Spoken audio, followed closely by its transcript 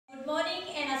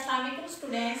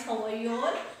students, how are you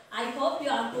all? I hope you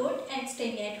are good and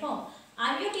staying at home.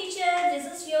 I am your teacher. This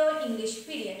is your English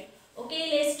period.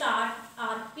 Okay, let's start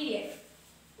our period.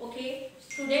 Okay,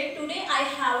 student, today I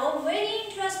have a very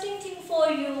interesting thing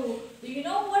for you. Do you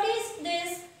know what is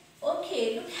this?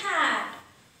 Okay, look at.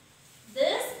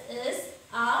 This is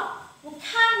a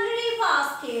vocabulary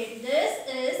basket. This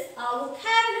is a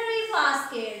vocabulary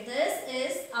basket. This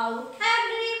is a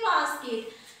vocabulary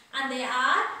basket. And there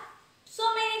are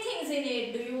so many things in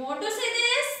it. Do you want to see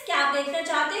this? क्या आप देखना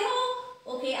चाहते हो?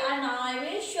 Okay, and now I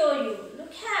will show you.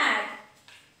 Look at.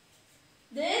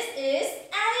 This is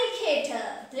alligator.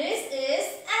 This is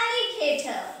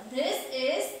alligator. This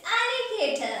is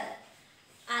alligator.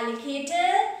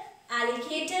 Alligator,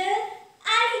 alligator,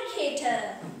 alligator.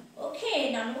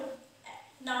 Okay,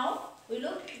 now we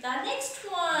look at the next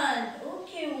one.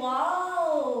 Okay,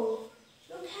 wow.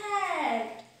 Look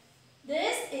at.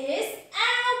 This is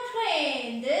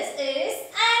aeroplane. This is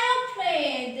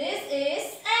aeroplane. This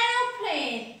is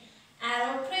aeroplane.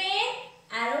 Aeroplane,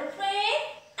 aeroplane,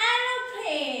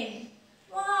 aeroplane.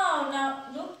 Wow, now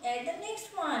look at the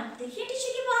next one. देखिए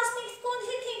teacher के पास next कौन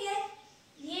सी thing है?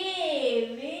 ये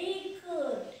very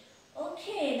good.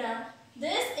 Okay, now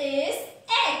this is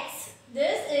X.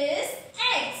 This is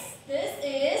X. This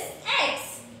is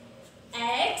X.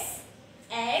 X,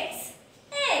 X,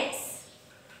 X.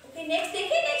 Okay, next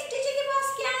देखिए next teacher के पास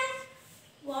क्या है?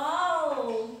 Wow,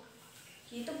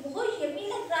 ये तो बहुत यम्मी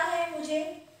लग रहा है मुझे.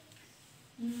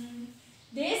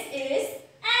 This is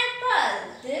apple.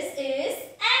 This is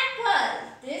apple.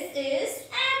 This is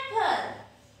apple.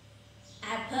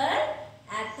 Apple,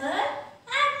 apple,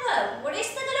 apple. What is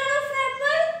the color of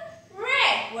apple?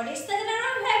 Red. What is the color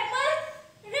of apple?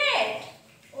 Red.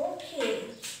 Okay.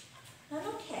 Now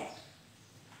look at.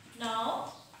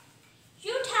 Now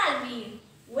you tell me,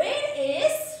 where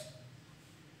is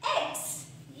X?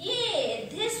 Yeah,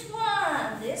 this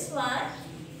one. This one.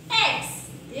 X.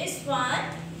 This one.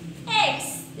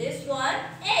 X. This one.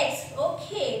 X.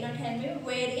 Okay. Now tell me,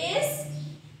 where is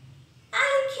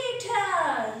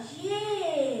alligator?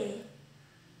 Yeah.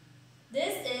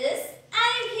 This is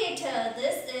alligator.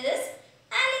 This is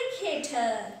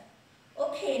alligator.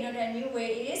 Okay. Now tell me, where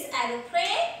is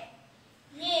aeroplane?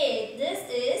 Yeah. This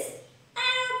is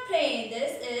aeroplane.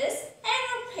 This is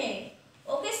aeroplane.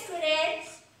 Okay, students.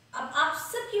 अब आप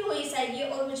सबकी voice आएगी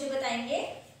और मुझे बताएंगे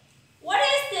What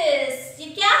is this? ये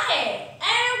क्या है?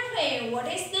 Aeroplane. What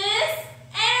is this?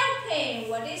 Aeroplane.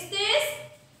 What is this?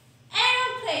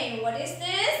 Aeroplane. What is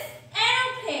this?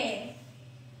 Aeroplane.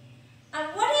 And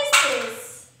what is this?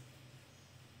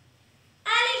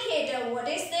 Alligator. What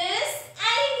is this?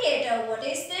 Alligator. What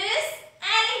is this?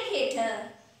 Alligator.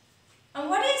 And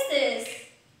what is this?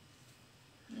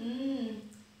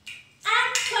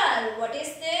 Apple. What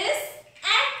is this?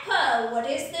 Apple. What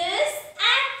is this?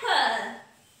 Apple.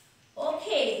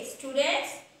 Okay, students,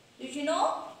 did you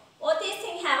know all these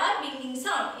things have a beginning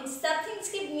sound? इन सब things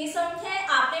के beginning sound है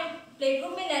आपने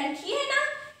playgroup में learn की है ना?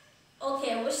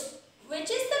 Okay, which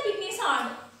is the beginning sound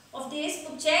of this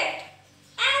object?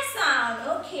 A sound.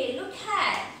 Okay, look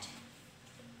at.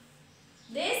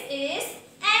 This is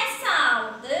A sound.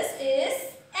 This is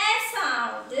A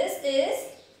sound. This is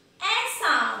A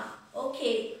sound.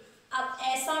 Okay. अब ए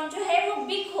sound जो है वो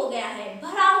बिग हो गया है,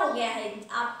 भरा हो गया है.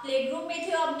 आप प्ले ग्रुप में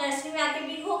थे और नर्सरी में आके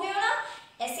बिग हो गए हो ना,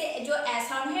 ऐसे जो ए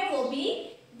साउंड है वो भी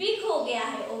बिग हो गया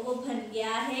है और वो बन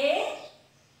गया है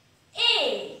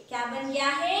ए. क्या बन गया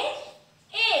है?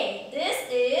 ए. This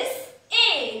is a.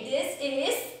 This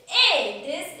is a.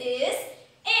 This is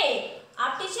a.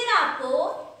 आप टीचर आपको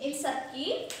इन सब की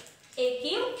एक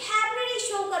ही वोकैबुलरी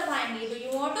शो करवाएंगे. डू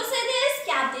यू वांट टू से दिस?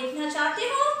 क्या आप देखना चाहते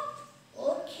हो?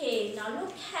 Okay, now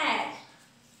look at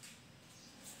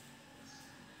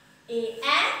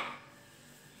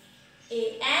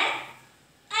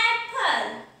apple.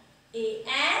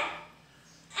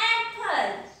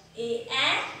 Apple.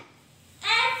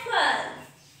 Apple.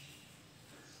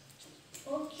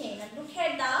 Okay, now look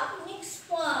at the next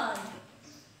one.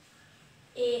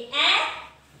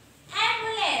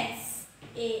 Ambulance.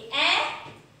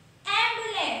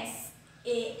 Ambulance.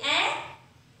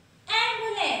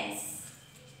 Ambulance.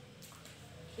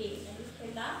 Okay, now look at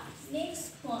the next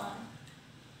one.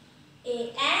 X.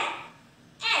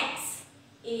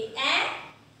 X.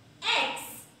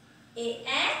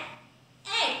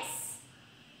 X.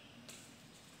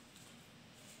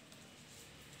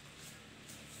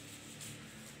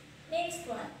 Next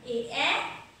one.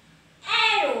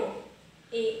 Arrow.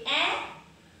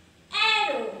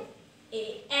 Arrow.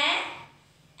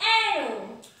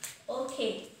 Arrow.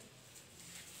 Okay.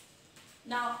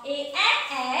 Now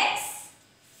X.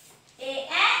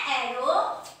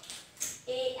 Arrow.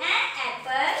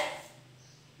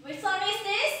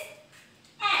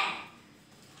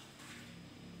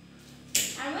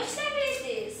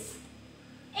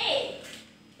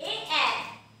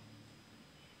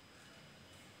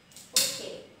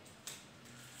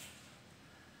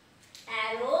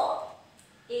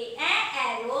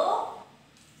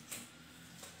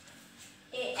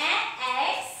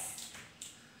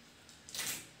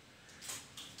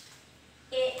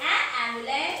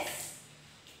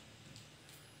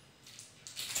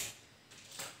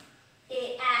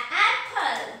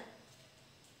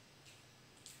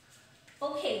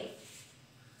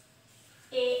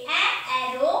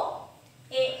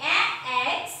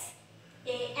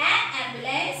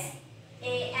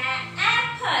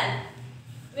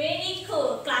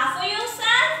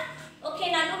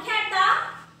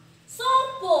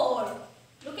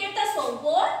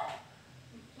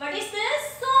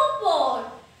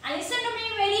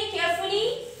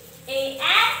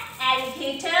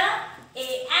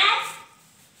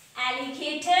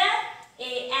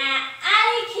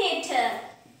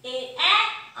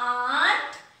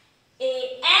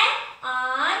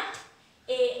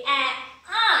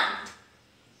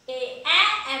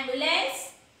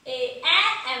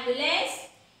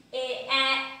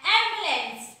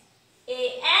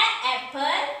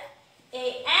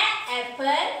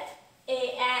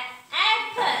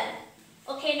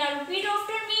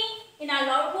 a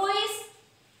loud voice.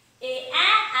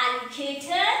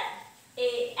 Alligator.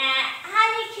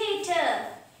 Alligator.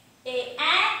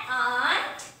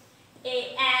 Ant.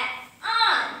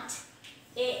 Ant.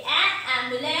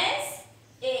 Ambulance.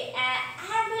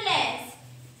 Ambulance.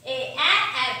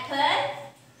 Apple.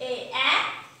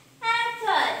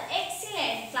 Apple.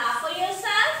 Excellent. Clap for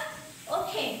yourself.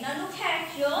 Okay, now look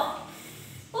at your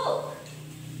book.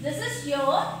 This is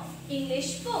your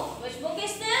English book. Which book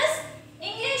is this?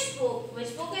 English book.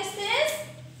 Which book is this?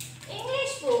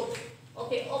 English book.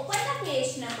 Okay, open the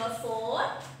page number 4.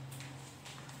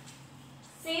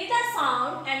 Say the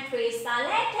sound and trace the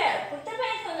letter. Put the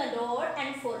pen on the door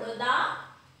and follow the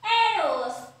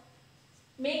arrows.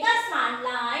 Make a smart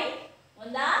line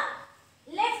on the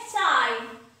left side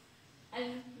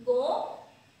and go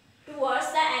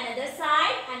towards the another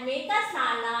side and make a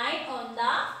smart line on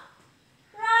the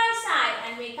right side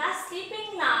and make a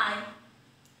sleeping line.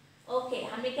 Okay,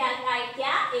 हमने क्या write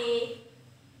किया? A.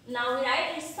 Now we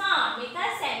write its sound. Make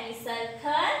a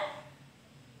semicircle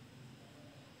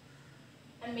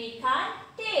and make a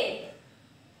tail.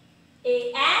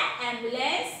 A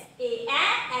ambulance. A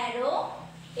arrow.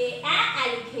 A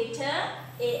alligator.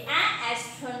 A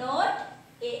astronaut.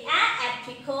 A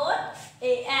apricot.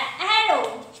 A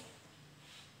arrow.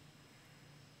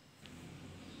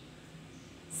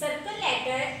 Circle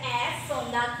letter F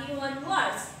from the keyword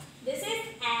words. This is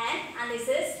an and this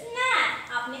is nan.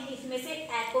 आपने इसमें से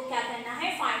F को क्या करना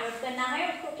है? Find out करना है.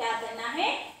 उसको क्या करना है?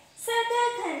 Circle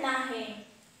करना है.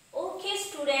 Okay,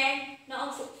 student.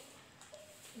 Now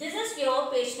this is your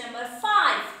page number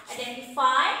 5.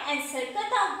 Identify and circle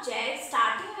the object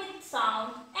starting with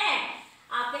sound N.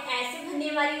 आपने ऐसे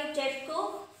भरने वाली object को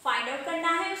find out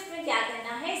करना है. उसमें क्या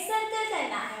करना है? Circle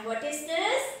करना है. What is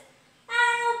this?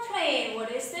 Aeroplane.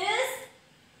 What is this?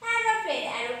 Aeroplane.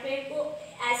 Aeroplane को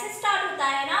ऐसे start होता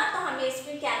है ना, तो हमें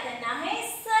इसमें क्या करना है?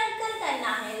 Circle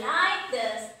करना है. Like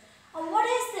this. And what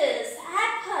is this?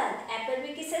 Apple. Apple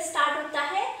भी किससे start होता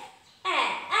है?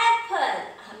 Apple.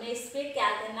 हमें इसमें क्या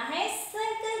करना है?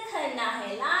 Circle करना है.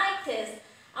 Like this.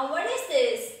 And what is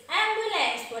this?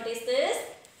 Ambulance. What is this?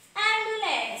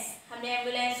 Ambulance. हमने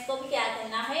ambulance को भी क्या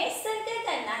करना है? Circle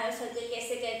करना है. Circle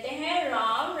कैसे करते हैं?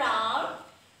 Round, round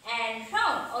and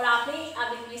round. और आपने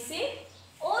अब इनमें से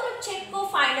और ऑब्जेक्ट को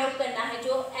फाइंड आउट करना है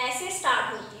जो ऐसे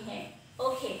स्टार्ट होती हैं.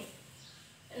 Okay,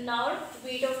 now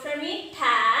repeat after me.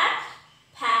 Tap,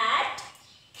 pat,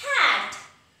 cat.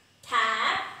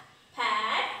 Tap,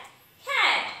 pat,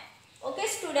 cat. Okay,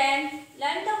 student,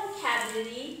 learn the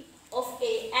vocabulary